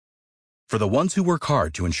For the ones who work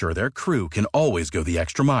hard to ensure their crew can always go the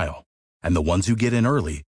extra mile, and the ones who get in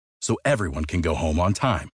early so everyone can go home on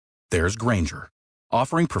time, there's Grainger,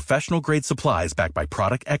 offering professional-grade supplies backed by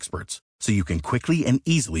product experts so you can quickly and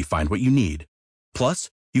easily find what you need. Plus,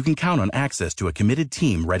 you can count on access to a committed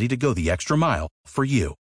team ready to go the extra mile for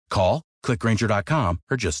you. Call, click Grainger.com,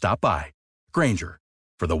 or just stop by. Grainger,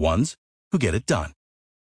 for the ones who get it done.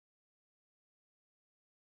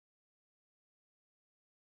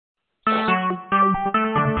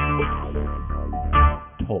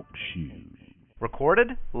 Talk shoes. Recorded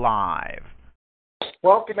live.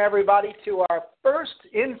 Welcome, everybody, to our first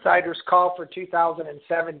Insiders Call for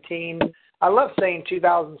 2017. I love saying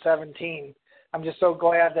 2017. I'm just so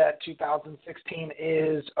glad that 2016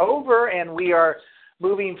 is over and we are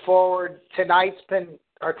moving forward. Today's been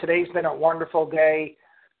a wonderful day.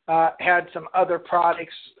 Had some other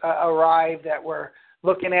products arrive that we're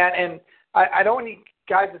looking at. And I don't want you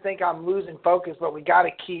guys to think I'm losing focus, but we got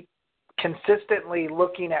to keep consistently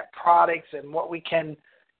looking at products and what we can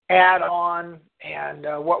add on and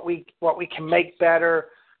what we can make better.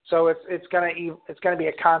 So it's gonna be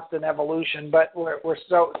a constant evolution, but we're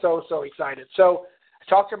so excited. So I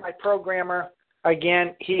talked to my programmer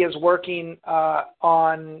again. He is working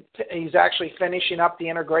he's actually finishing up the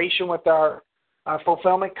integration with our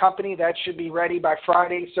fulfillment company. That should be ready by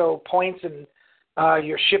Friday. So points and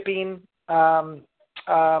your shipping.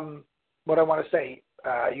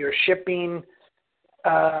 Your shipping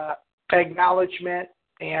acknowledgement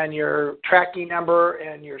and your tracking number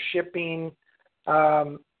and your shipping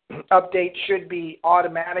update should be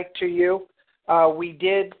automatic to you. We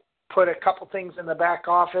did put a couple things in the back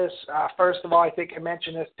office. First of all, I think I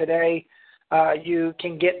mentioned this today. You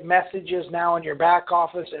can get messages now in your back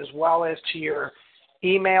office as well as to your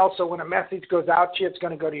email. So when a message goes out to you, it's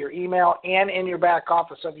going to go to your email and in your back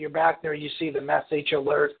office of your back there, you see the message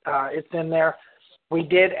alert. It's in there. We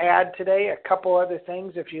did add today a couple other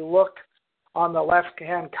things. If you look on the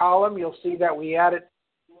left-hand column, you'll see that we added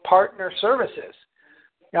partner services.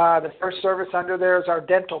 The first service under there is our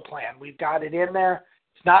dental plan. We've got it in there.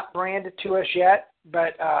 It's not branded to us yet,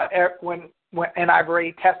 but and I've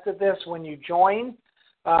already tested this. When you join,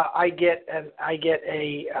 I get a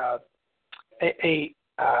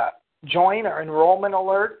join or enrollment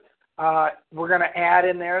alert. We're going to add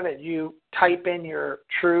in there that you type in your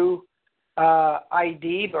TRU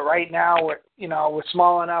ID, but right now we're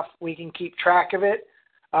small enough we can keep track of it,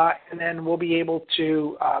 and then we'll be able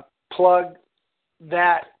to plug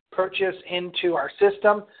that purchase into our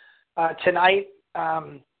system. Tonight,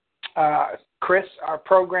 Chris, our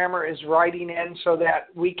programmer, is writing in so that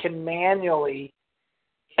we can manually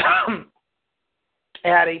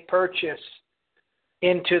add a purchase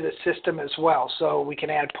into the system as well. So we can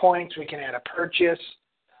add points, we can add a purchase,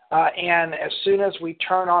 and as soon as we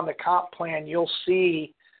turn on the comp plan, you'll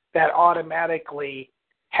see that automatically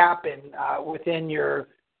happen within your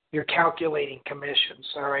calculating commissions,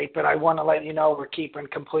 all right? But I want to let you know we're keeping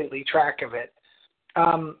completely track of it.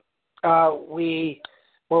 We're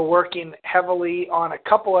working heavily on a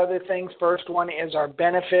couple other things. First one is our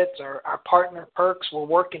benefits, our partner perks. We're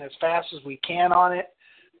working as fast as we can on it.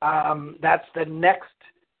 That's the next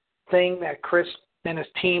thing that Chris and his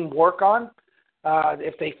team work on.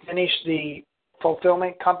 If they finish the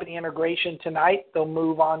fulfillment company integration tonight, they'll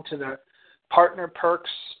move on to the partner perks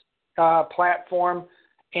platform,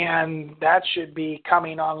 and that should be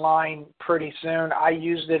coming online pretty soon. I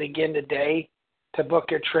used it again today to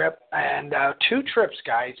book a trip, and 2 trips,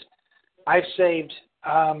 guys. I've saved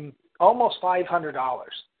almost $500,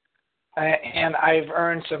 and I've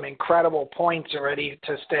earned some incredible points already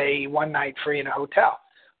to stay one night free in a hotel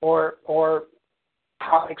or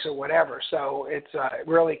products or whatever. So it's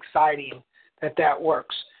really exciting that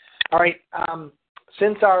works. All right.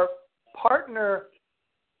 Since our partner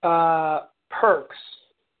perks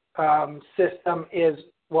system is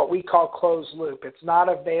what we call closed loop, it's not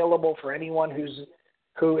available for anyone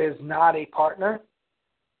who is not a partner.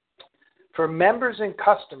 For members and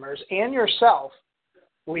customers and yourself,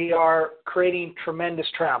 we are creating Tremendous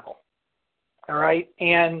Travel. All right.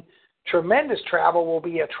 And Tremendous Travel will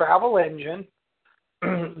be a travel engine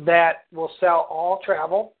that will sell all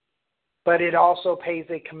travel, but it also pays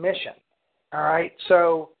a commission. All right.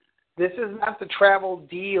 So this is not the travel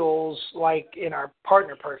deals like in our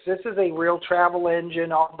partner perks. This is a real travel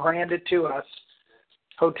engine, all branded to us.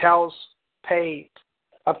 Hotels pay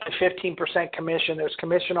up to 15% commission. There's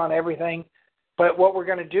commission on everything. But what we're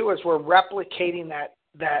going to do is we're replicating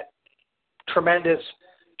that Tremendous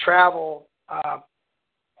Travel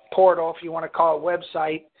portal, if you want to call it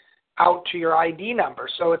website, out to your ID number.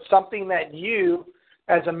 So it's something that you,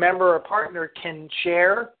 as a member or partner, can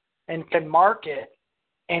share and can market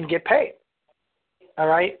and get paid. All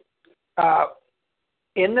right?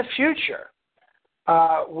 In the future,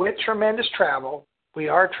 with Tremendous Travel, we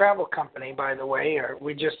are a travel company, by the way, or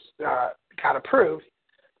we just got approved.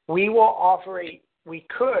 We will offer we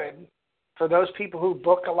could, for those people who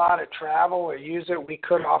book a lot of travel or use it, we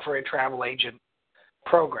could offer a travel agent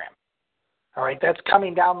program. All right, that's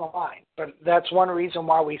coming down the line. But that's one reason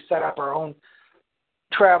why we set up our own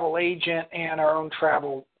travel agent and our own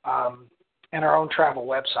travel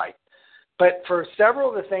website. But for several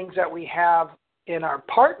of the things that we have in our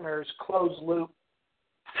partners' closed loop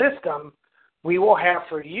system, we will have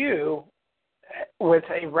for you with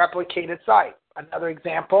a replicated site. Another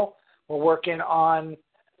example, we're working on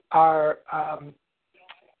our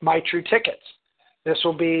My True Tickets. This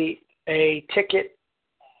will be a ticket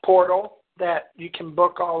portal that you can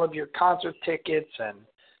book all of your concert tickets and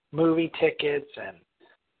movie tickets and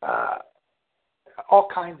all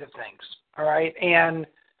kinds of things. All right, and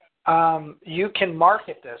you can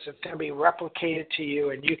market this. It's going to be replicated to you,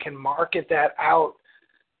 and you can market that out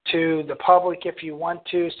to the public if you want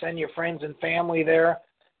to. Send your friends and family there.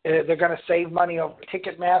 They're going to save money over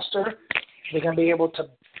Ticketmaster. They're going to be able to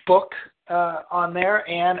book on there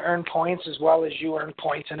and earn points as well as you earn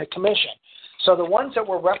points in a commission. So the ones that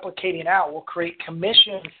we're replicating out will create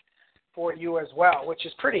commissions for you as well, which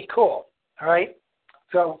is pretty cool. All right.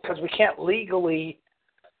 So because we can't legally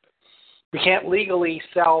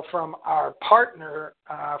sell from our partner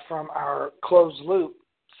from our closed loop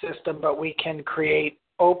system, but we can create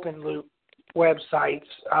open loop websites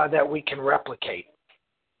that we can replicate.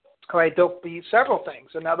 All right, there'll be several things.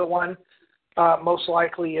 Another one most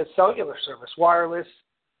likely is cellular service, wireless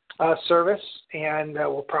service, and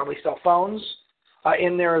we'll probably sell phones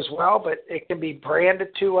in there as well, but it can be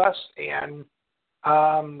branded to us, and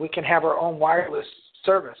we can have our own wireless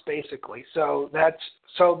service, basically. So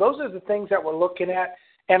those are the things that we're looking at,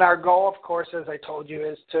 and our goal, of course, as I told you,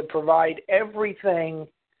 is to provide everything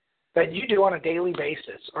that you do on a daily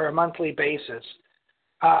basis or a monthly basis,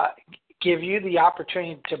 give you the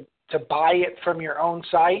opportunity to buy it from your own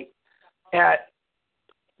site at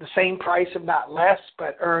the same price, if not less,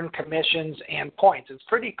 but earn commissions and points. It's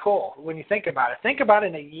pretty cool when you think about it. Think about it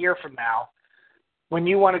in a year from now. When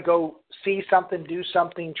you want to go see something, do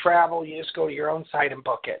something, travel, you just go to your own site and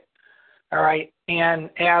book it. All right. And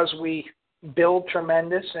as we build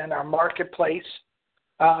Tremendous in our marketplace,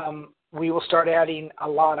 we will start adding a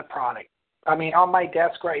lot of product. I mean, on my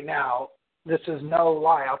desk right now, this is no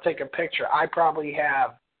lie. I'll take a picture. I probably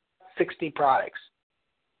have 60 products.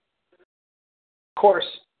 Of course,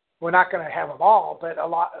 we're not going to have them all, but a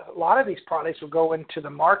lot of these products will go into the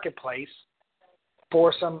marketplace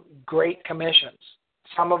for some great commissions.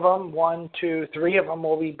 Some of them, 1, 2, 3 of them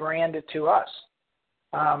will be branded to us.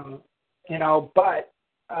 But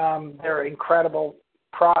they're incredible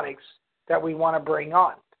products that we want to bring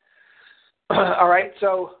on. All right,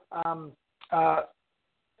 so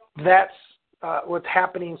that's what's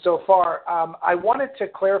happening so far. I wanted to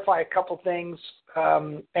clarify a couple things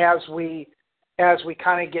as we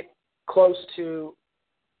kind of get close to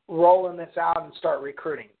rolling this out and start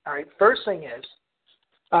recruiting. All right, first thing is,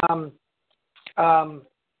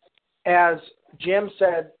 as Jim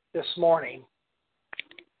said this morning,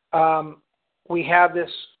 we have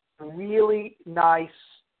this really nice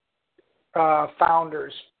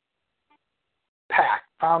Founders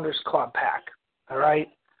Club pack, all right?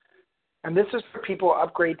 And this is for people who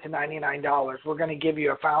upgrade to $99. We're going to give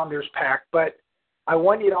you a Founders pack, but I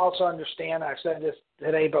want you to also understand, I've said this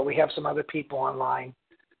today, but we have some other people online,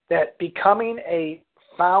 that becoming a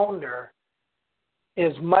founder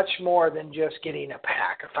is much more than just getting a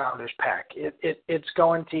pack, a Founders pack. It's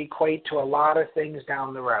going to equate to a lot of things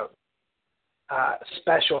down the road,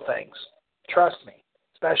 special things. Trust me,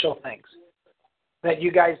 special things that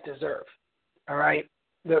you guys deserve. All right.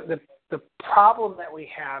 The problem that we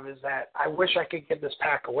have is that I wish I could give this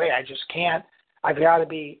pack away. I just can't. I've got to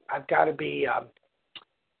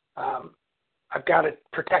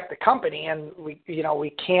protect the company, and we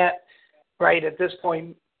can't, right at this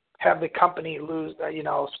point, have the company lose,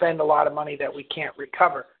 spend a lot of money that we can't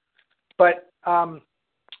recover. But for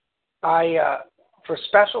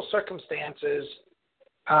special circumstances,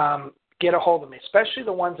 get a hold of me, especially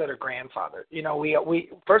the ones that are grandfathered. We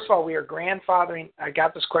first of all, we are grandfathering. I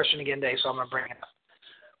got this question again today, so I'm going to bring it up.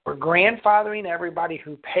 We're grandfathering everybody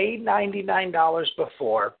who paid $99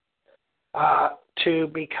 before to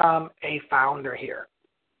become a founder here.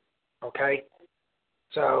 Okay?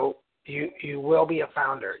 So you will be a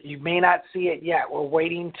founder. You may not see it yet. We're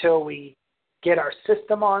waiting till we get our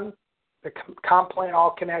system on, the comp plan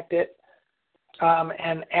all connected,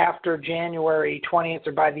 and after January 20th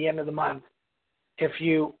or by the end of the month, if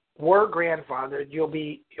you were grandfathered, you'll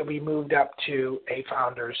be moved up to a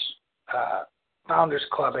founders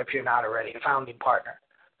club if you're not already a founding partner.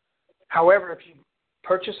 However, if you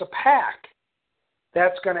purchase a pack,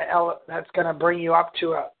 that's going to bring you up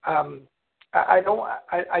to a. I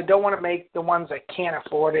don't want to make the ones that can't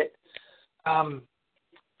afford it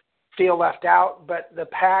feel left out, but the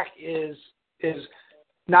pack is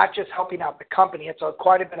not just helping out the company. It's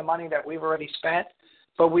quite a bit of money that we've already spent,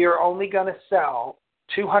 but we are only going to sell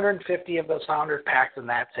 250 of those founders packs, and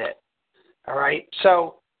that's it. All right.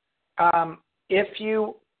 So if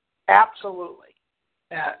you absolutely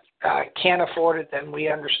can't afford it, then we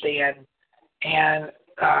understand, and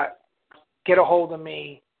get a hold of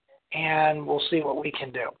me, and we'll see what we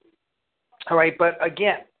can do. All right. But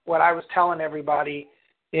again, what I was telling everybody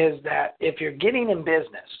is that if you're getting in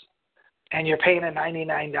business and you're paying a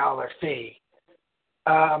 $99 fee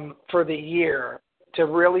for the year to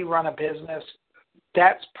really run a business,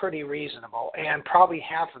 that's pretty reasonable, and probably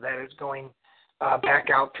half of that is going back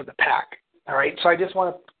out for the pack. All right, so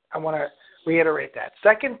I want to reiterate that.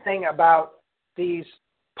 Second thing about these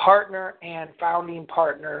partner and founding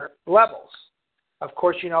partner levels. Of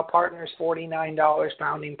course, you know, partner is $49,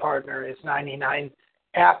 founding partner is $99.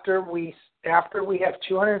 After we have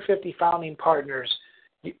 250 founding partners,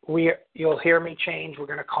 you'll hear me change. We're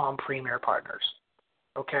going to call them premier partners.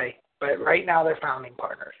 Okay, but right now they're founding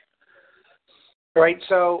partners. All right,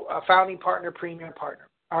 so a founding partner, premier partner.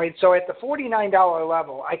 All right, so at the $49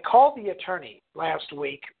 level, I called the attorney last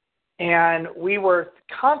week, and we were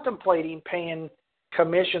contemplating paying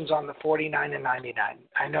commissions on the $49 and $99.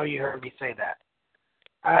 I know you heard me say that.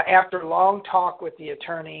 After long talk with the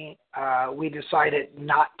attorney, we decided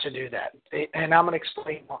not to do that, and I'm going to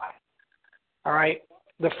explain why. All right.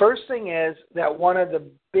 The first thing is that one of the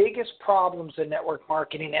biggest problems in network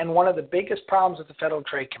marketing, and one of the biggest problems with the Federal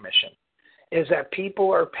Trade Commission, is that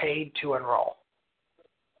people are paid to enroll.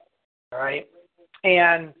 All right.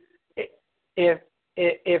 And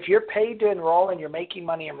if you're paid to enroll and you're making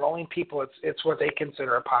money enrolling people, it's what they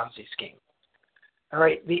consider a Ponzi scheme. All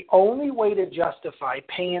right. The only way to justify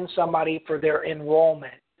paying somebody for their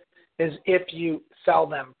enrollment is if you sell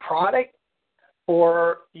them product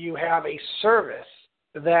or you have a service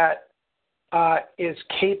that is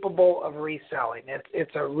capable of reselling.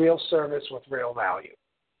 It's a real service with real value.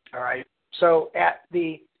 All right. So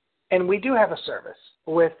and we do have a service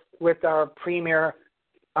with our premier,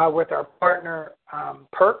 with our partner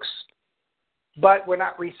perks, but we're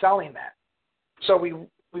not reselling that. So we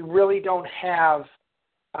really don't have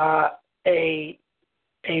a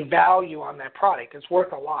value on that product. It's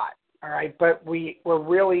worth a lot. All right. But we're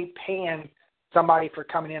really paying somebody for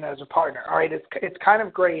coming in as a partner. All right. It's kind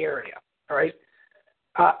of gray area. All right.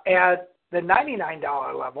 At the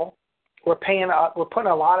 $99 level, we're putting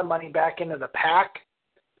a lot of money back into the pack,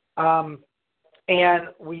 and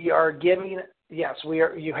we are giving. Yes,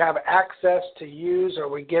 you have access to use, or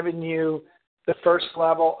we're giving you the first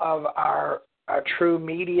level of our TRU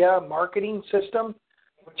media marketing system,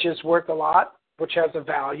 which is worth a lot, which has a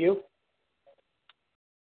value.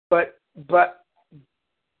 But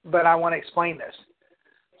I want to explain this.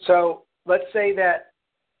 So let's say that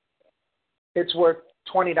it's worth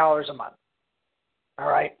 $20 a month. All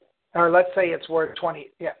right. Or let's say it's worth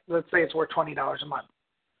let's say it's worth $20 a month.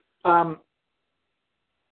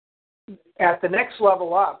 At the next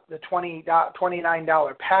level up, the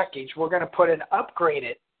 $29 package, we're going to put an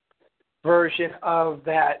upgraded version of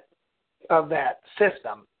that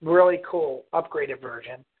system. Really cool upgraded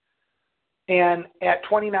version. And at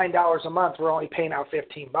 $29 a month, we're only paying out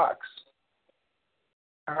 $15. All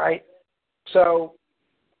right. So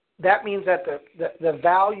that means that the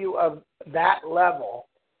value of that level,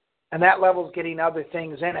 and that level is getting other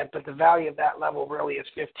things in it, but the value of that level really is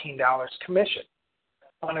 $15 commission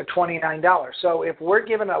on a $29. So if we're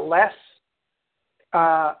given a less,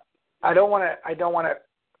 I don't want to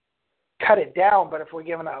cut it down, but if we're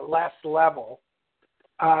given a less level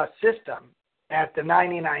system at the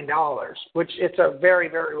 $99, which it's a very,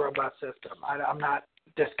 very robust system. I'm not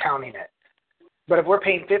discounting it. But if we're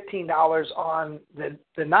paying $15 on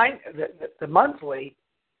the monthly,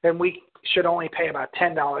 then we should only pay about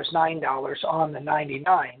 $10, $9 on the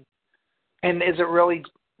 $99. And is it really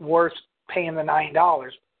worth paying the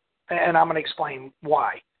 $9? And I'm going to explain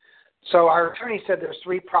why. So our attorney said there's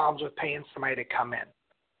three problems with paying somebody to come in.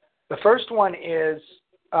 The first one is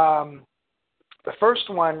the first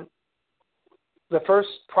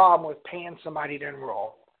problem with paying somebody to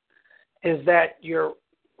enroll is that you're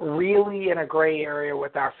really in a gray area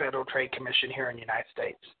with our Federal Trade Commission here in the United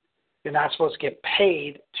States. You're not supposed to get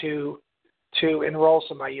paid to to enroll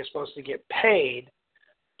somebody, you're supposed to get paid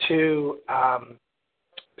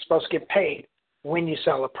when you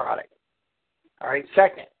sell a product. All right.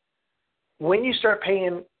 Second, when you start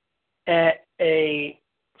paying a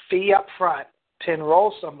fee up front to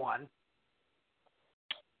enroll someone,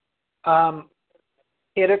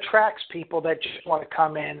 it attracts people that just want to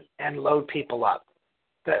come in and load people up.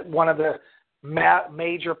 That one of the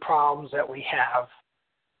major problems that we have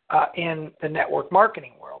in the network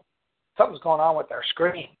marketing world. Something's going on with our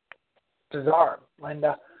screen. Bizarre,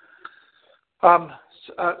 Linda.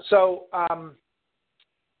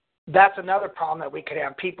 That's another problem that we could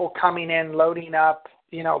have. People coming in, loading up,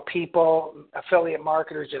 people, affiliate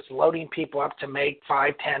marketers just loading people up to make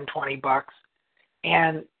 $5, $10, $20,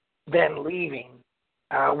 and then leaving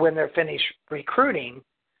when they're finished recruiting.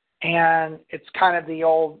 And it's kind of the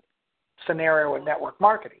old scenario with network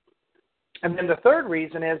marketing. And then the third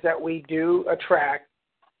reason is that we do attract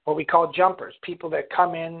what we call jumpers, people that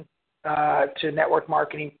come in to network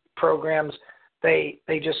marketing programs. They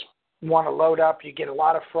just want to load up. You get a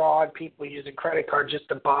lot of fraud, people using credit cards just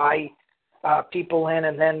to buy people in,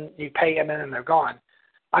 and then you pay them and then they're gone.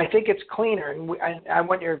 I think it's cleaner, and I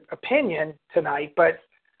want your opinion tonight, but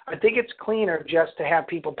I think it's cleaner just to have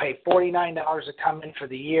people pay $49 to come in for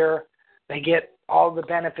the year. They get all the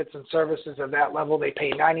benefits and services of that level. They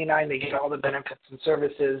pay $99. They get all the benefits and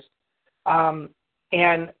services.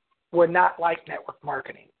 And we're not like network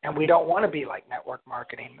marketing, and we don't want to be like network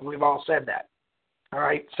marketing. We've all said that. All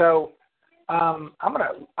right, so I'm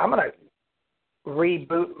gonna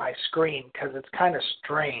reboot my screen because it's kind of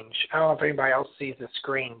strange. I don't know if anybody else sees the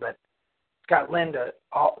screen, but it's got Linda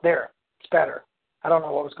all there. It's better. I don't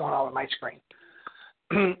know what was going on with my screen.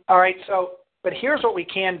 All right, but here's what we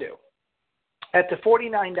can do. At the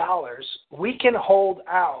 $49, we can hold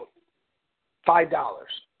out $5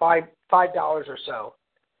 or so,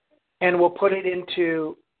 and we'll put it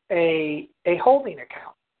into a holding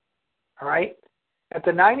account. All right? At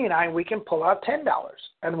the $99, we can pull out $10,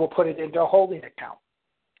 and we'll put it into a holding account.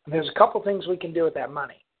 And there's a couple things we can do with that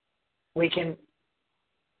money. We can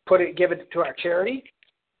give it to our charity,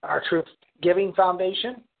 our Truth Giving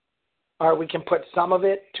Foundation, or we can put some of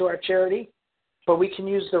it to our charity, but we can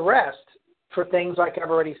use the rest for things like I've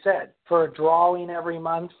already said, for a drawing every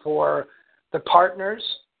month for the partners,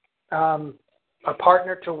 a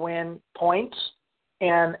partner to win points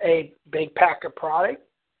and a big pack of product,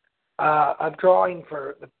 a drawing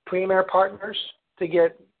for the premier partners to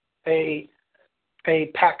get a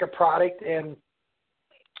pack of product and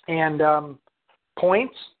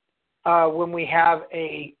points. When we have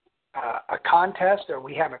a contest or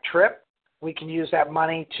we have a trip, we can use that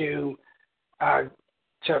money to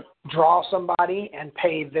draw somebody and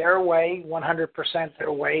pay their way, 100%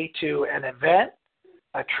 their way to an event,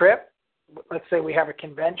 a trip. Let's say we have a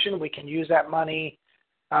convention, we can use that money.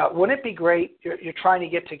 Wouldn't it be great? You're trying to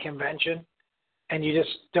get to convention and you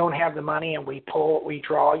just don't have the money, and we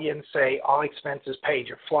draw you and say all expenses paid,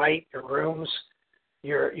 your flight, your rooms,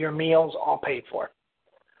 your meals, all paid for.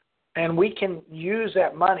 And we can use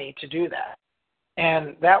that money to do that.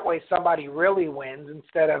 And that way somebody really wins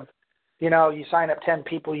instead of, you sign up 10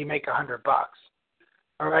 people, you make $100.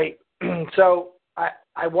 All right. So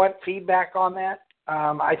I want feedback on that.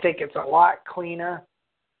 I think it's a lot cleaner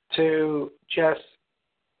to just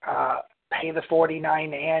pay the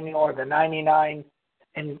 $49 annual or the $99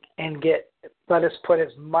 and let us put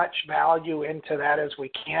as much value into that as we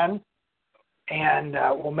can, and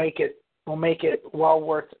we'll make it well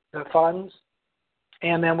worth the funds.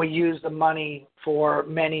 And then we use the money for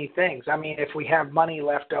many things. I mean, if we have money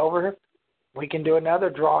left over, we can do another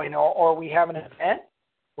drawing, or we have an event.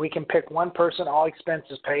 We can pick one person, all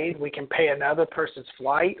expenses paid. We can pay another person's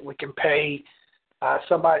flight. We can pay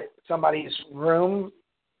somebody's room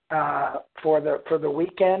for the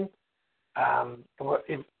weekend.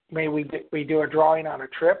 We do a drawing on a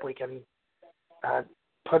trip. We can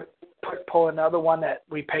pull another one that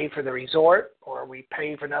we pay for the resort, or we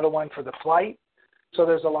pay for another one for the flight. So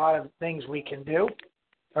there's a lot of things we can do.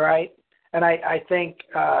 All right. And I think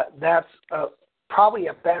that's probably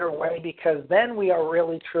a better way, because then we are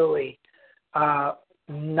really, truly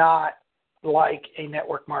not like a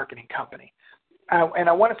network marketing company. And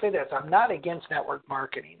I want to say this. I'm not against network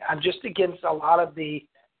marketing. I'm just against a lot of the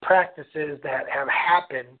practices that have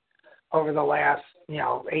happened over the last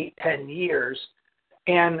 8-10 years.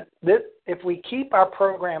 And if we keep our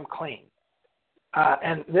program clean,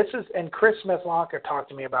 and Chris Smith-Lonker talked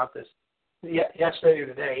to me about this yesterday or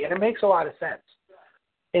today, and it makes a lot of sense.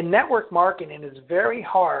 In network marketing, it's very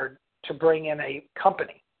hard to bring in a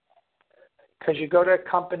company, because you go to a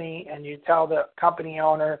company and you tell the company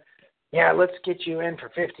owner, yeah, let's get you in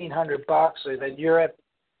for $1,500 so that you're at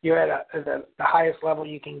the highest level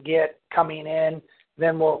you can get coming in.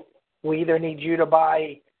 Then we either need you to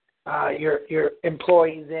buy your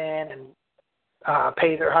employees in and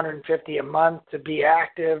pay their $150 a month to be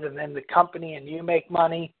active, and then the company and you make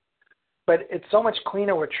money. But it's so much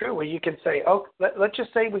cleaner with TRU, where you can say, oh, let's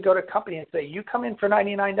just say we go to a company and say, you come in for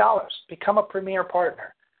 $99, become a premier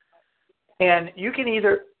partner. And you can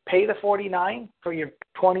either pay the $49 for your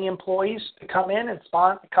 20 employees to come in and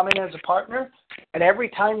come in as a partner, and every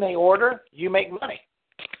time they order, you make money.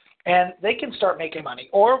 And they can start making money.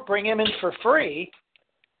 Or bring them in for free,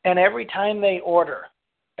 and every time they order,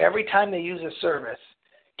 every time they use a service,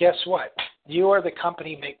 guess what? You or the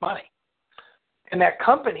company make money. And that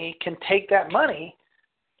company can take that money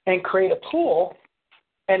and create a pool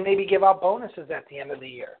and maybe give out bonuses at the end of the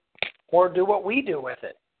year, or do what we do with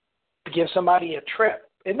it, give somebody a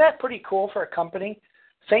trip. Isn't that pretty cool for a company?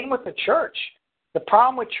 Same with the church. The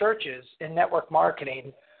problem with churches in network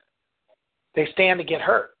marketing, they stand to get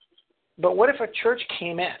hurt. But what if a church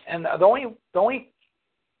came in and the only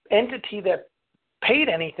entity that paid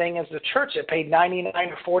anything is the church that paid $99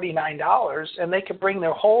 or $49, and they could bring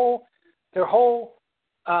their whole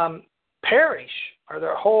parish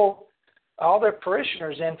or all their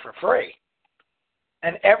parishioners in for free.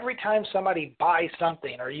 And every time somebody buys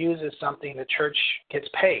something or uses something, the church gets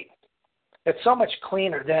paid. It's so much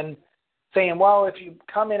cleaner than saying, well, if you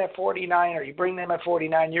come in at $49 or you bring them at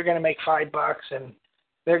 $49, you're going to make $5 and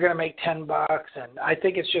they're going to make $10. And I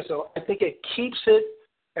think I think it keeps it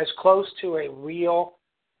as close to a real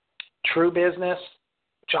TRU business,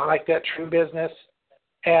 which I like that TRU business,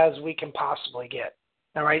 as we can possibly get.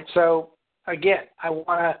 All right. So again,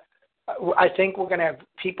 I think we're going to have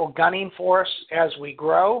people gunning for us as we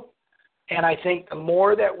grow. And I think the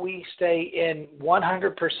more that we stay in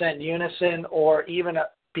 100% unison or even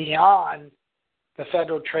beyond the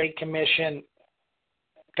Federal Trade Commission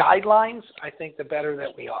guidelines, I think the better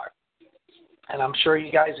that we are. And I'm sure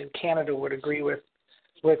you guys in Canada would agree with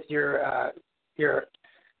your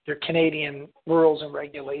Canadian rules and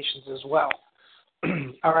regulations as well.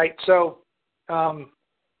 All right. So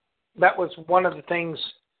that was one of the things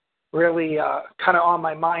really kind of on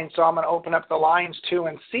my mind. So I'm going to open up the lines too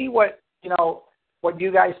and see what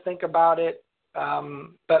you guys think about it.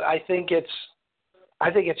 But I think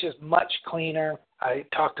it's just much cleaner. I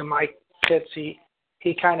talked to Mike Pitts. He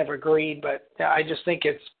kind of agreed, but I just think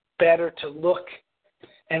it's better to look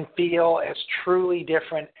and feel as truly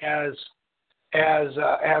different as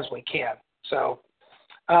we can. So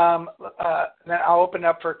then I'll open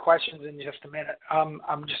up for questions in just a minute.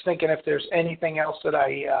 I'm just thinking if there's anything else that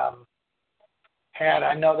I had.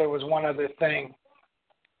 I know there was one other thing,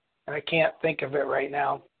 and I can't think of it right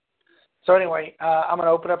now. So anyway, I'm going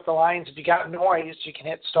to open up the lines. If you got noise, you can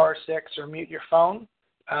hit *6 or mute your phone.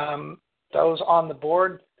 Those on the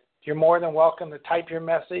board, you're more than welcome to type your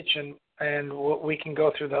message, and we can go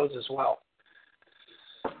through those as well.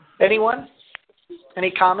 Anyone? Any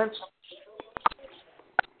comments?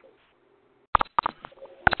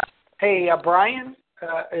 Hey, Brian,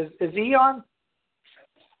 is he on?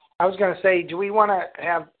 I was going to say, do we want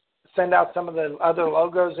to send out some of the other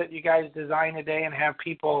logos that you guys designed today and have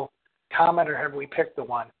people comment, or have we picked the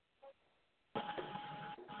one?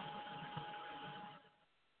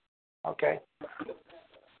 Okay.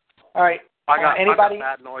 All right. Anybody? I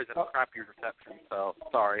got bad noise and crappy reception, so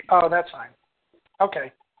sorry. Oh, that's fine.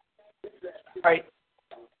 Okay. All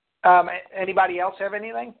right. Anybody else have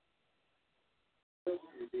anything?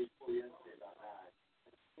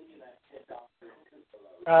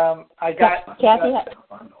 I got Kathy.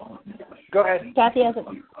 Go ahead. Kathy has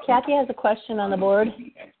a question on the board.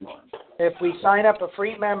 If we sign up a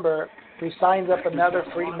free member, we signs up another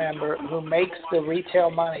free member who makes the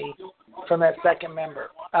retail money from that second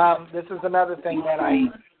member. This is another thing that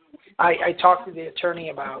I talked to the attorney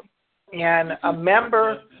about. And a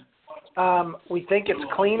member, we think it's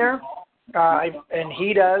cleaner, and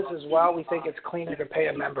he does as well. We think it's cleaner to pay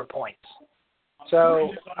a member points. So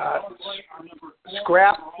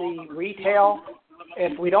scrap the retail.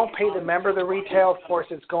 If we don't pay the member the retail, of course,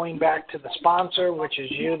 it's going back to the sponsor, which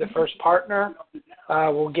is you, the first partner.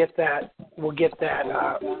 We'll get that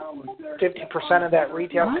 50% of that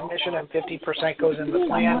retail commission, and 50% goes into the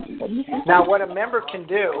plan. Now, what a member can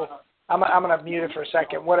do, I'm going to mute it for a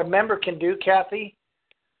second. What a member can do, Kathy,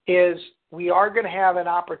 is we are going to have an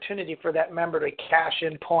opportunity for that member to cash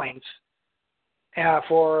in points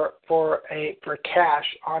for cash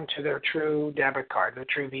onto their TRU debit card, the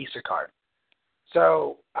TRU Visa card.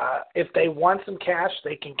 So if they want some cash,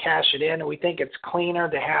 they can cash it in. And we think it's cleaner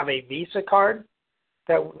to have a Visa card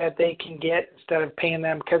that they can get instead of paying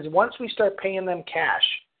them. Because once we start paying them cash,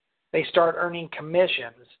 they start earning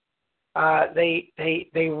commissions. They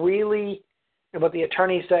really, what the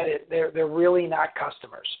attorney said, they're really not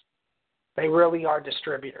customers. They really are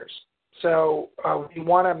distributors. So we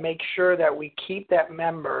want to make sure that we keep that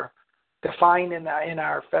member defined in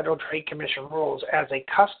our Federal Trade Commission rules as a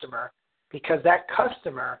customer, because that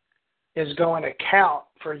customer is going to count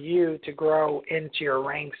for you to grow into your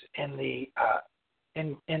ranks in the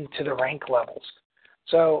into the rank levels.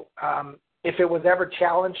 So if it was ever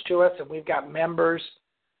challenged to us and we've got members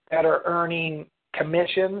that are earning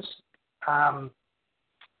commissions,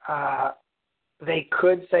 they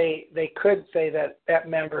could say that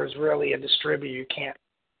member is really a distributor.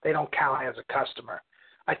 They don't count as a customer.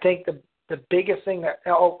 I think the biggest thing that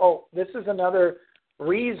this is another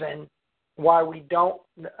reason why we don't.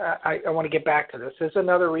 I want to get back to this. This is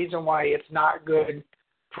another reason why it's not good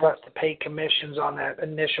for us to pay commissions on that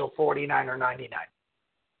initial $49 or $99.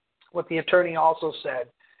 What the attorney also said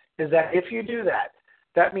is that if you do that,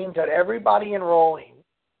 that means that everybody enrolling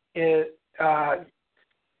is 100%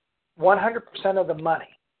 of the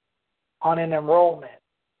money on an enrollment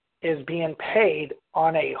is being paid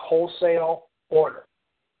on a wholesale order,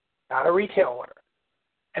 not a retail order.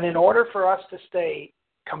 And in order for us to stay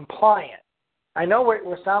compliant, I know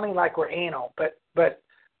we're sounding like we're anal, but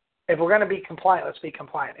if we're going to be compliant, let's be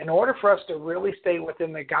compliant. In order for us to really stay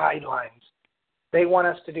within the guidelines, they want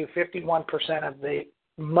us to do 51% of the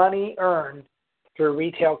money earned through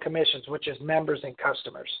retail commissions, which is members and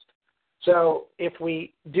customers. So if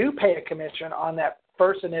we do pay a commission on that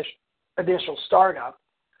first initial startup,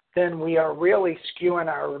 then we are really skewing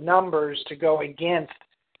our numbers to go against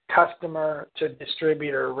customer to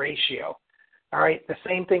distributor ratio. All right, the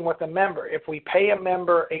same thing with a member. If we pay a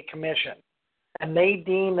member a commission and they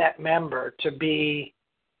deem that member to be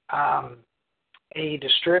a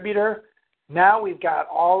distributor, now we've got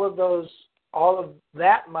all of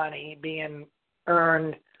that money being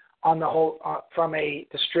earned on the whole from a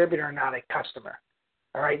distributor, not a customer.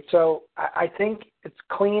 All right, so I think it's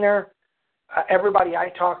cleaner. Everybody I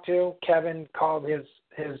talked to, Kevin called his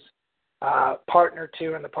partner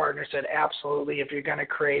too, and the partner said absolutely. If you're going to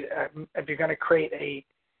create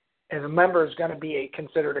if a member is going to be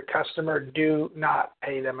considered a customer, do not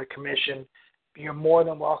pay them a commission. You're more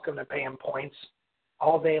than welcome to pay them points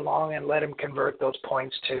all day long and let them convert those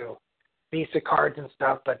points to Visa cards and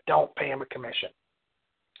stuff, but don't pay them a commission.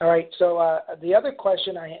 All right, so the other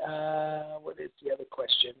question what is the other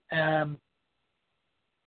question?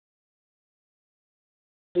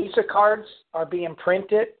 Visa cards are being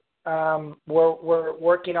printed. We're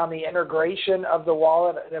working on the integration of the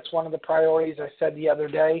wallet. That's one of the priorities I said the other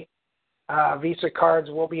day. Visa cards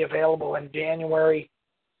will be available in January.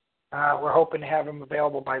 We're hoping to have them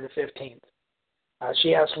available by the 15th.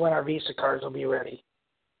 She asked when our Visa cards will be ready.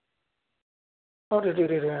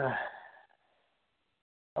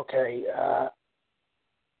 Okay.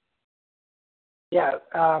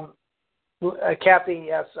 Kathy,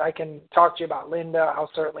 yes, I can talk to you about Linda.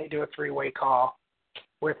 I'll certainly do a three-way call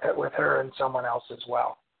with her and someone else as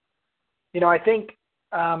well. I think,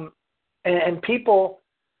 and people,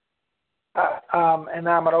 and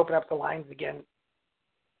now I'm going to open up the lines again.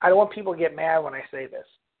 I don't want people to get mad when I say this,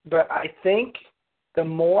 but I think the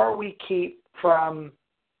more we keep from,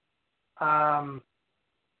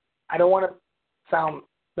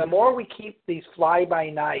 the more we keep these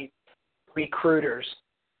fly-by-night recruiters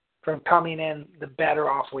from coming in, the better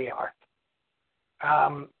off we are.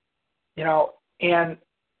 And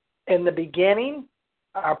in the beginning,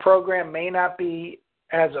 our program may not be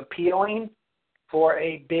as appealing for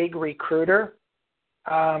a big recruiter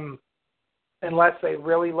unless they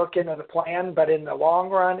really look into the plan. But in the long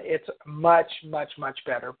run, it's much, much, much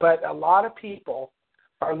better. But a lot of people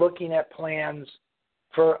are looking at plans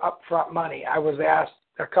for upfront money. I was asked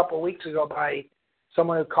a couple of weeks ago by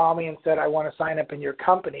someone who called me and said, I want to sign up in your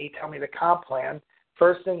company. Tell me the comp plan.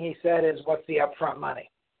 First thing he said is, what's the upfront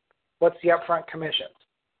money? What's the upfront commissions?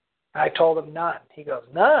 I told him none. He goes,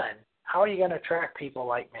 none? How are you going to attract people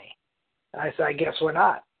like me? And I said, I guess we're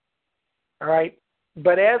not. All right.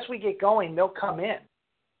 But as we get going, they'll come in,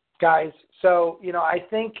 guys. So,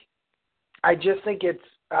 I just think it's,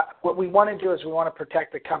 what we want to do is we want to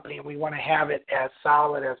protect the company and we want to have it as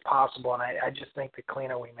solid as possible. And I just think the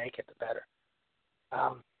cleaner we make it, the better.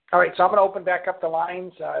 All right, so I'm going to open back up the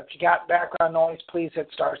lines. If you got background noise, please hit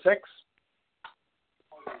 *6.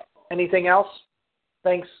 Anything else?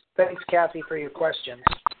 Thanks, Kathy, for your questions.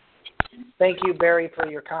 Thank you, Barry, for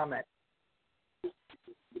your comment.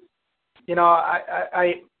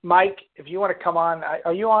 Mike, if you want to come on,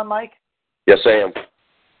 are you on, Mike? Yes, I am.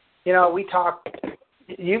 We talk,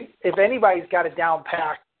 if anybody's got to down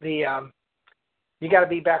pack you got to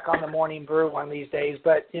be back on the morning brew one of these days.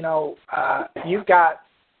 But you've got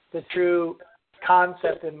the TRU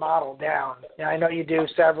concept and model down. I know you do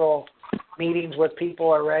several meetings with people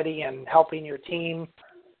already and helping your team.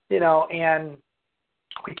 And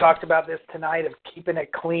we talked about this tonight of keeping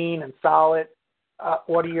it clean and solid.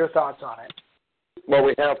 What are your thoughts on it? Well,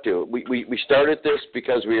 we have to. We started this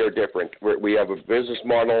because we are different. We have a business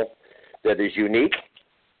model that is unique,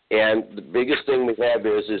 and the biggest thing we have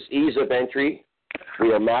is ease of entry.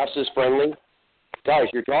 We are masses friendly. Guys,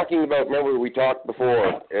 you're talking about, remember we talked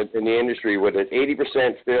before in the industry with an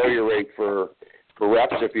 80% failure rate for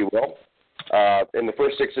reps, if you will. In the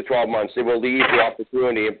first 6 to 12 months, they will leave the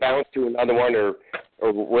opportunity and bounce to another one or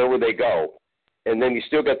wherever they go. And then you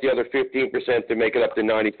still got the other 15% to make it up to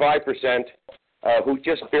 95%, who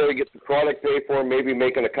just barely get the product paid for, maybe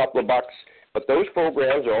making a couple of bucks. But those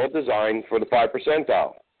programs are all designed for the 5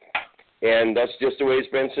 percentile. And that's just the way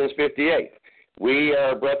it's been since 58. We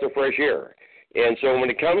are a breath of fresh air. And so when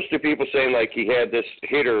it comes to people saying, like, he had this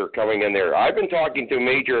hitter coming in there, I've been talking to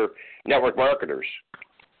major network marketers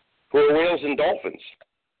who are whales and dolphins,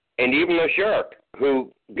 and even a shark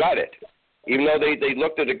who got it, even though they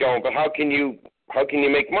looked at it going, but how can you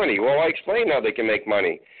make money? Well, I explained how they can make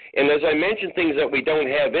money. And as I mentioned things that we don't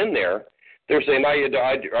have in there, they're saying,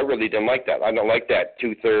 I really didn't like that. I don't like that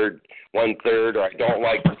 2/3, 1/3, or I don't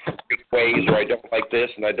like big ways, or I don't like this,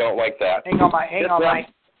 and I don't like that.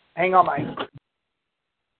 Hang on, Mike.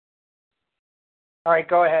 All right,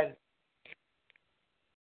 go ahead.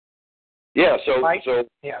 Yeah, so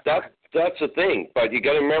yeah, that's the thing. But you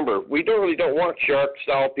got to remember, we really don't want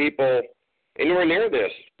shark-style people anywhere near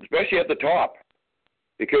this, especially at the top,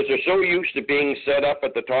 because they're so used to being set up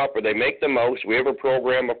at the top where they make the most. We have a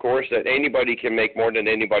program, of course, that anybody can make more than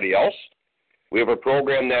anybody else. We have a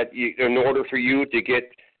program that in order for you to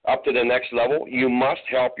get up to the next level, you must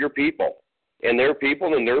help your people. And their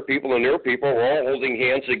people and their people and their people are all holding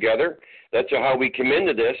hands together. That's how we come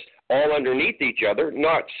into this, all underneath each other,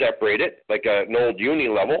 not separated like an old uni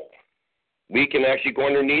level. We can actually go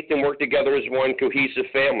underneath and work together as one cohesive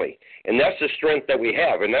family. And that's the strength that we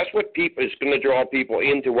have. And that's what is going to draw people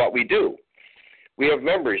into what we do. We have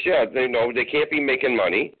members, they can't be making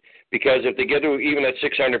money because if they get to even at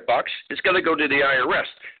 $600, it's got to go to the IRS.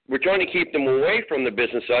 We're trying to keep them away from the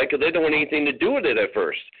business side because they don't want anything to do with it at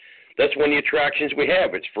first. That's one of the attractions we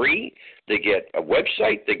have. It's free. They get a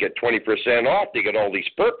website. They get 20% off. They get all these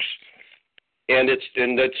perks, and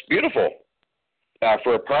it's beautiful.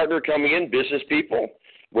 For a partner coming in, business people,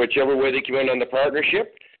 whichever way they come in on the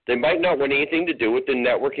partnership, they might not want anything to do with the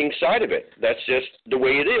networking side of it. That's just the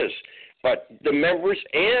way it is. But the members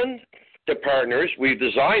and the partners, we've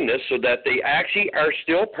designed this so that they actually are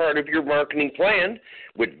still part of your marketing plan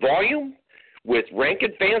with volume, with rank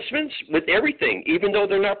advancements, with everything. Even though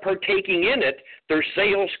they're not partaking in it, their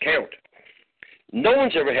sales count. No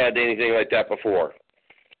one's ever had anything like that before.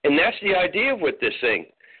 And that's the idea with this thing.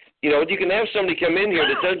 You can have somebody come in here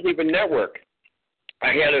that doesn't even network. I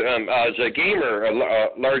had as a gamer, a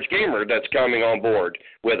large gamer that's coming on board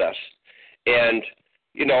with us. And,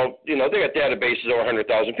 they got databases of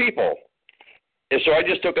 100,000 people. And so I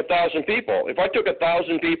just took 1,000 people. If I took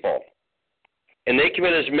 1,000 people and they come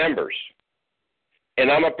in as members,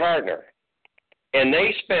 and I'm a partner, and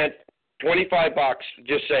they spent $25,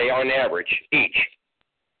 just say on average, each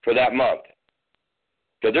for that month.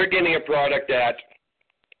 So they're getting a product at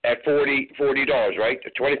 $40, right?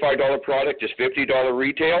 A $25 product is $50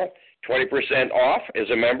 retail. 20% off as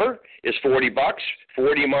a member is $40.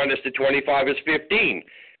 40 minus the 25 is 15.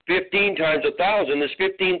 15 times 1,000 is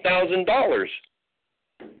 $15,000.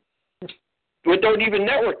 Without even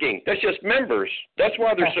networking, that's just members. That's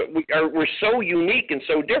why we're so unique and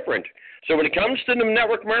so different. So when it comes to the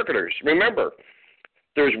network marketers, remember,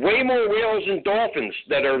 there's way more whales and dolphins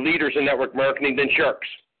that are leaders in network marketing than sharks.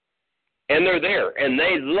 And they're there, and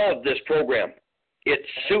they love this program. It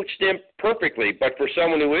suits them perfectly. But for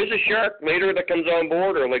someone who is a shark later that comes on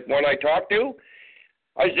board, or like one I talked to,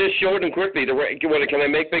 I just showed them quickly, can I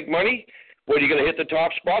make big money? What, are you going to hit the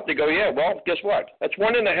top spot? They go, yeah, well, guess what? That's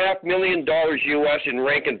 $1.5 million US in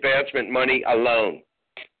rank advancement money alone.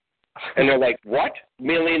 And they're like, what?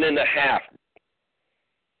 $1.5 million.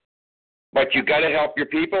 But you got to help your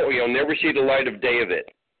people or you'll never see the light of day of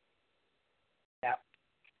it. Yeah.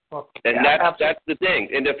 Well, and that's the thing.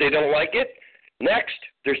 And if they don't like it, next,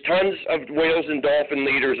 there's tons of whales and dolphin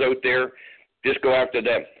leaders out there. Just go after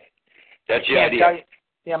them. That's the idea.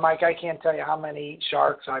 Yeah, Mike, I can't tell you how many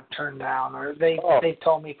sharks I've turned down, or they've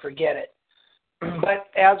told me forget it.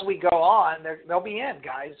 But as we go on, they'll be in,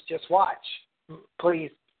 guys. Just watch.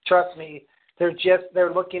 Please trust me.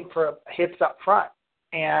 they're looking for hits up front,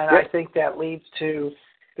 and I think that leads to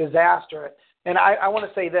disaster. And I want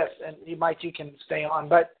to say this, and you can stay on,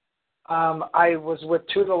 but I was with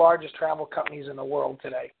two of the largest travel companies in the world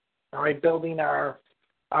today. All right, building our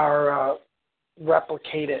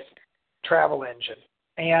replicated travel engine.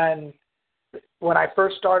 And when I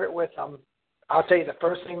first started with them, I'll tell you the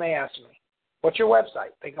first thing they asked me, what's your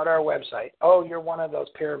website? They go to our website. Oh, you're one of those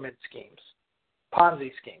pyramid schemes,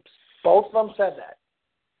 Ponzi schemes. Both of them said that.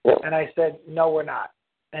 And I said, no, we're not.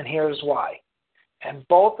 And here's why. And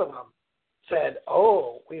both of them said,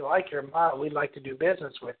 oh, we like your model. We'd like to do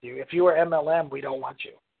business with you. If you were MLM, we don't want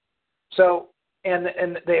you. So,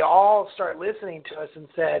 and they all start listening to us and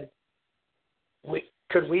said,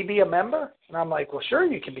 could we be a member? And I'm like, well, sure,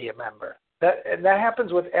 you can be a member. And that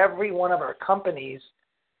happens with every one of our companies,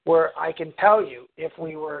 where I can tell you, if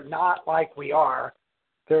we were not like we are,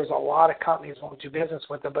 there's a lot of companies who won't do business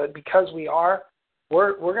with them. But because we are,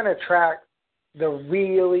 we're going to attract the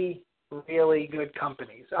really, really good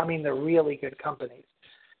companies. I mean, the really good companies.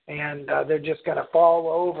 And they're just going to fall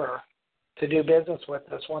over to do business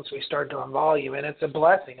with us once we start doing volume. And it's a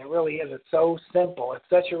blessing. It really is. It's so simple. It's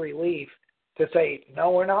such a relief to say,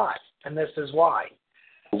 no, we're not, and this is why.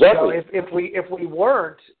 Exactly. So if we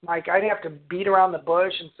weren't, Mike, I'd have to beat around the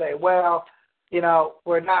bush and say, well,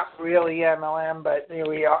 we're not really MLM, but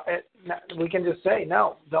we are. We can just say,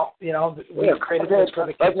 no, don't. We've created this for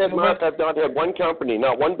the consumer. I've not had one company,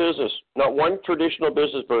 not one business, not one traditional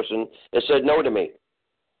business person that said no to me.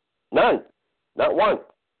 None, not one.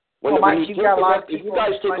 Mike, you got a lot of people. You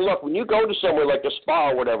guys take a look. When you go to somewhere like a spa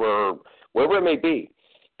or whatever, or wherever it may be,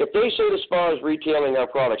 if they say the spa is retailing our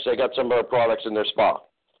products, they got some of our products in their spa,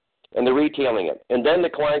 and they're retailing it, and then the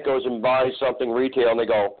client goes and buys something retail, and they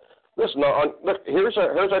go, listen, look, here's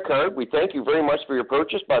our card. We thank you very much for your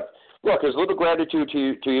purchase, but look, as a little gratitude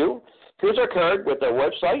to you, here's our card with our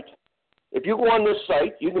website. If you go on this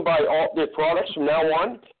site, you can buy all the products from now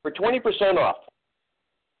on for 20% off.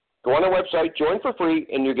 Go on our website, join for free,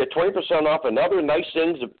 and you get 20% off and other nice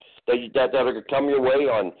things that are going to come your way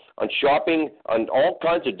on shopping, on all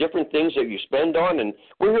kinds of different things that you spend on, and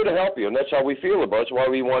we're here to help you, and that's how we feel about it. That's why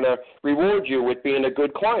we want to reward you with being a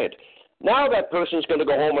good client. Now that person's going to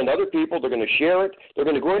go home and other people, they're going to share it. They're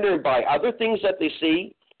going to go in there and buy other things that they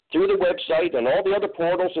see through the website and all the other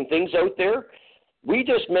portals and things out there. We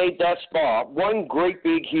just made that spa one great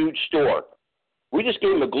big huge store. We just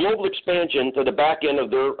gave them a global expansion to the back end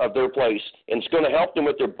of their place, and it's going to help them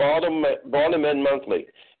with their bottom end monthly.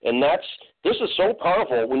 And this is so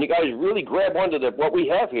powerful when you guys really grab onto what we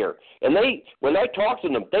have here. And when I talk to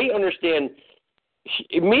them, they understand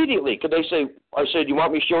immediately. Because I said, you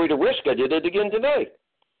want me to show you the risk? I did it again today.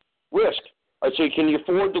 Risk. I said, can you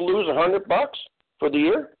afford to lose $100 for the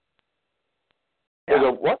year? Yeah. They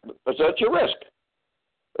go, what? I said, that's your risk.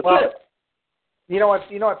 That's it. You know what,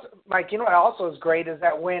 Mike, what also is great is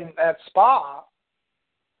that when that spa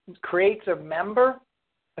creates a member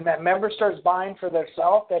and that member starts buying for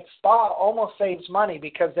themselves, that spa almost saves money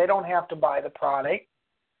because they don't have to buy the product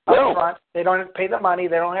up front. They don't have to pay the money.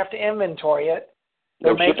 They don't have to inventory it.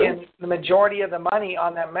 They're making the majority of the money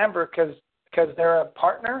on that member because they're a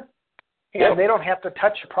partner, and they don't have to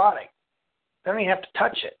touch the product. They don't even have to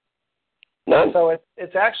touch it. None. So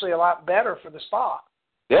it's actually a lot better for the spa.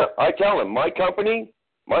 Yeah, I tell them, my company,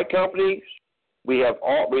 we have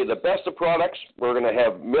the best of products. We're going to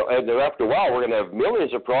have, after a while, we're going to have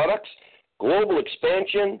millions of products, global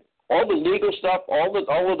expansion, all the legal stuff, all of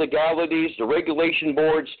the legalities, the regulation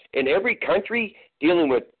boards in every country dealing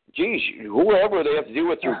with, whoever they have to do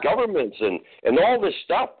with through governments and all this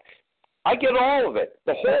stuff. I get all of it,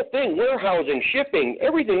 the whole thing, warehousing, shipping,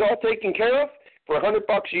 everything all taken care of for $100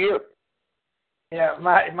 a year. Yeah,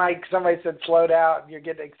 Mike, somebody said slow down. You're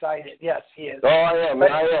getting excited. Yes, he is. Oh, I am,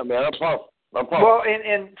 man. I'm pumped. Well,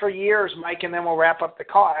 and for years, Mike, and then we'll wrap up the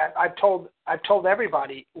call. I've told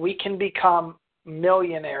everybody we can become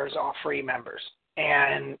millionaires off free members,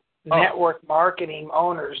 and network marketing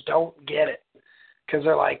owners don't get it because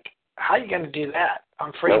they're like, how are you going to do that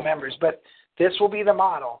on free members? But this will be the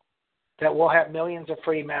model that we'll have millions of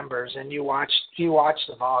free members, and you watch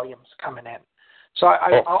the volumes coming in. So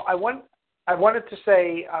I wanted to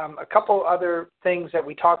say a couple other things that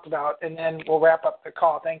we talked about, and then we'll wrap up the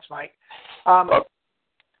call. Thanks, Mike. Sorry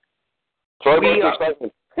about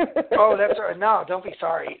the oh, that's all right. No, don't be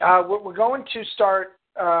sorry. We're going to start.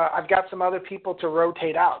 I've got some other people to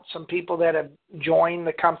rotate out, some people that have joined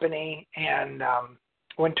the company and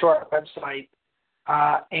went to our website.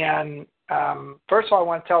 First of all, I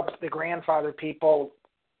want to tell the grandfather people,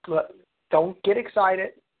 don't get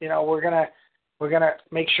excited. We're gonna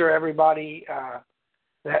make sure everybody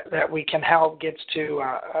that we can help gets to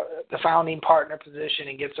the founding partner position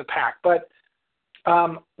and gets a pack. But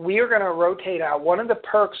we are going to rotate out. One of the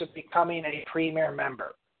perks of becoming a premier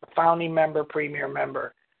member, a founding member, premier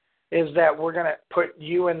member, is that we're going to put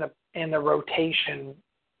you in the rotation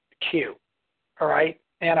queue. All right?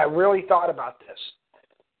 And I really thought about this.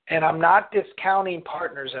 And I'm not discounting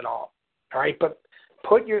partners at all. All right? But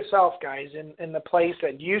put yourself, guys, in the place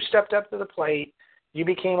that you stepped up to the plate, you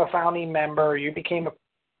became a founding member, you became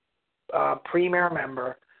a premier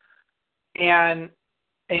member, and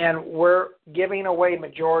we're giving away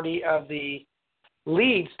majority of the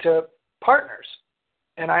leads to partners.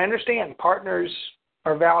 And I understand partners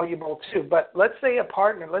are valuable too, but let's say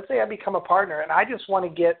I become a partner and I just want to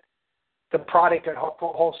get the product at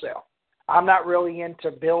wholesale. I'm not really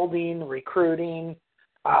into building, recruiting.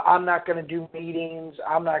 I'm not going to do meetings.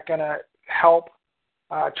 I'm not going to help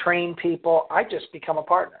train people. I just become a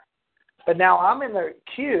partner. But now I'm in the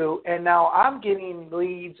queue, and now I'm getting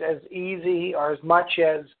leads as easy or as much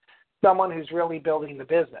as someone who's really building the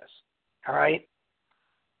business. All right?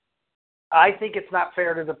 I think it's not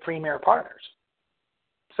fair to the premier partners.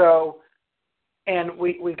 So, and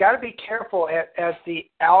we've got to be careful as the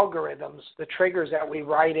algorithms, the triggers that we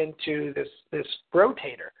write into this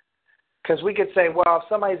rotator. Because we could say, well, if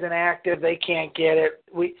somebody's inactive, they can't get it.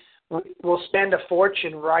 We'll spend a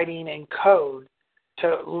fortune writing in code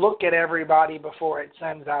to look at everybody before it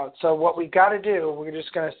sends out. So what we've got to do, we're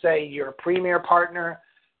just going to say you're a premier partner,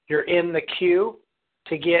 you're in the queue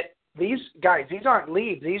to get these guys. These aren't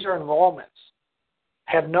leads. These are enrollments.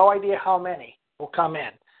 Have no idea how many will come in.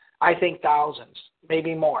 I think thousands,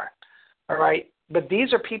 maybe more. All right? But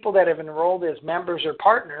these are people that have enrolled as members or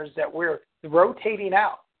partners that we're rotating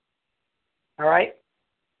out. All right?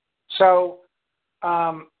 So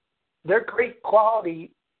they're great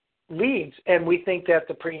quality leads, and we think that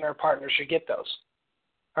the premier partner should get those.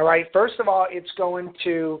 All right? First of all, it's going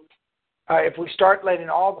to, if we start letting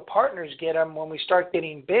all the partners get them, when we start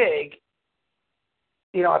getting big,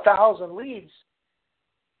 1,000 leads,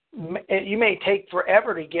 you may take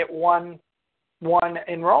forever to get one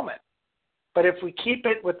enrollment. But if we keep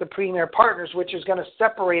it with the premier partners, which is going to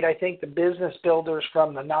separate, I think, the business builders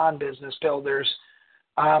from the non-business builders,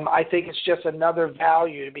 I think it's just another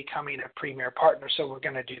value to becoming a premier partner, so we're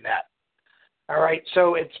going to do that. All right,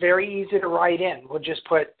 so it's very easy to write in. We'll just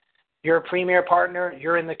put, you're a premier partner,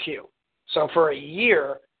 you're in the queue. So for a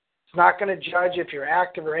year, it's not going to judge if you're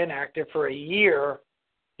active or inactive. For a year,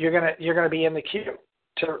 you're going to be in the queue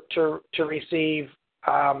to receive.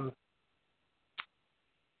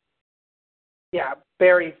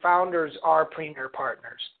 Barry, founders are premier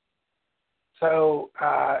partners. So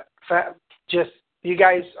just you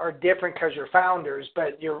guys are different because you're founders,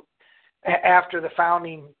 but you're after the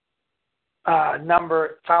founding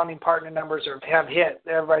partner numbers have hit,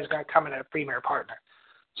 everybody's going to come in at a premier partner.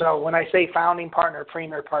 So when I say founding partner,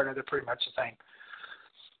 premier partner, they're pretty much the same.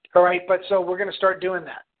 All right, but so we're going to start doing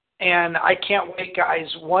that. And I can't wait, guys.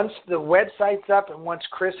 Once the website's up and once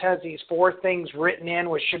Chris has these 4 things written in,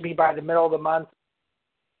 which should be by the middle of the month,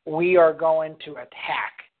 we are going to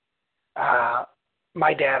attack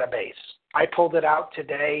my database. I pulled it out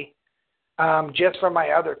today just from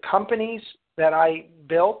my other companies that I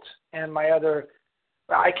built and my other –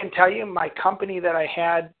 I can tell you my company that I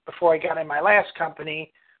had before I got in my last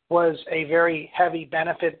company was a very heavy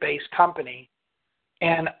benefit-based company,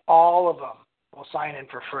 and all of them will sign in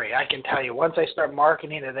for free. I can tell you, once I start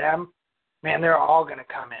marketing to them, man, they're all going to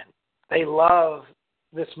come in. They love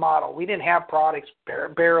this model. We didn't have products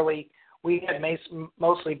barely. We had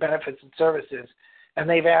mostly benefits and services, and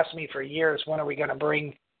they've asked me for years, when are we going to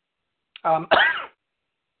bring the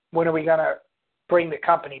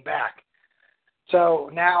company back? So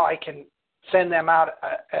now I can send them out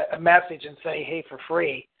a message and say, hey, for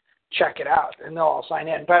free, check it out, and they'll all sign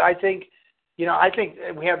in. But I think we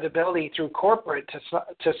have the ability through corporate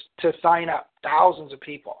to sign up thousands of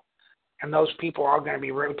people, and those people are all going to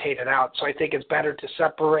be rotated out. So I think it's better to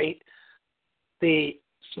separate the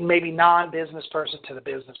maybe non-business person to the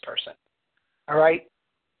business person. All right?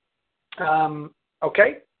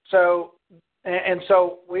 Okay? So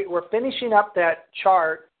we're finishing up that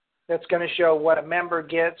chart that's going to show what a member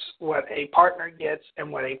gets, what a partner gets, and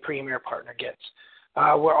what a premier partner gets.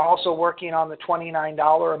 We're also working on the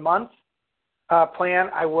 $29 a month plan.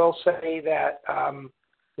 I will say that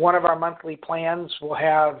one of our monthly plans will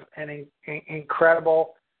have an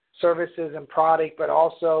incredible services and product, but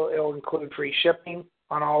also it will include free shipping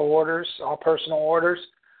on all orders, all personal orders.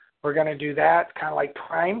 We're going to do that, kind of like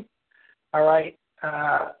Prime. All right.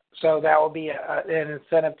 So that will be an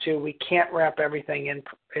incentive too. We can't wrap everything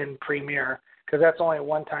in Premier because that's only a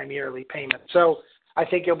one-time yearly payment. So I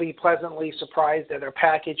think you'll be pleasantly surprised at their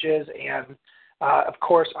packages. And, of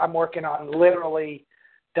course, I'm working on literally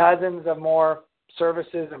dozens of more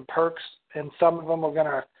services and perks, and some of them we're going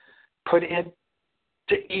to put into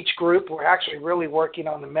each group. We're actually really working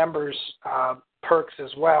on the members' perks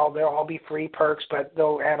as well. They'll all be free perks, but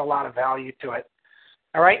they'll add a lot of value to it.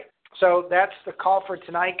 All right, so that's the call for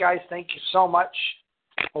tonight, guys. Thank you so much.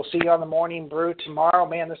 We'll see you on the Morning Brew tomorrow.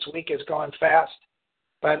 Man, this week is going fast.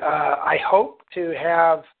 But I hope to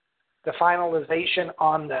have the finalization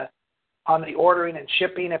on the ordering and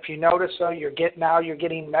shipping. If you notice, though, you're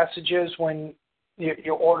getting messages when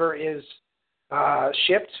your order is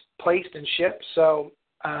placed and shipped. So,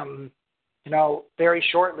 very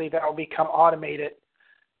shortly that will become automated.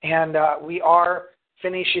 And we are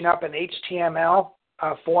finishing up an HTML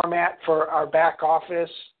format for our back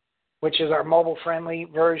office, which is our mobile-friendly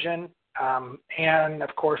version, and,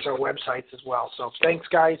 of course, our websites as well. So thanks,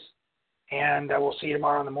 guys, and we'll see you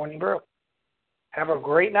tomorrow on the Morning Brew. Have a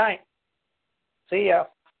great night. See ya.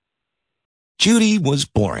 Judy was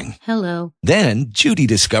boring. Hello. Then Judy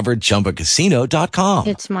discovered ChumbaCasino.com.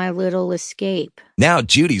 It's my little escape. Now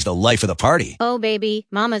Judy's the life of the party. Oh, baby,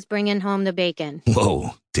 mama's bringing home the bacon.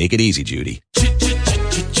 Whoa, take it easy, Judy.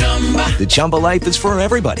 The Chumba life is for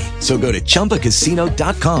everybody. So go to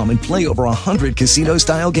ChumbaCasino.com and play over 100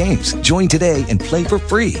 casino-style games. Join today and play for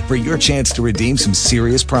free for your chance to redeem some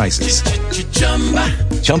serious prizes.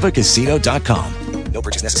 ChumbaCasino.com. No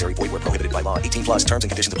purchase necessary. Void where prohibited by law. 18+ terms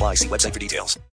and conditions apply. See website for details.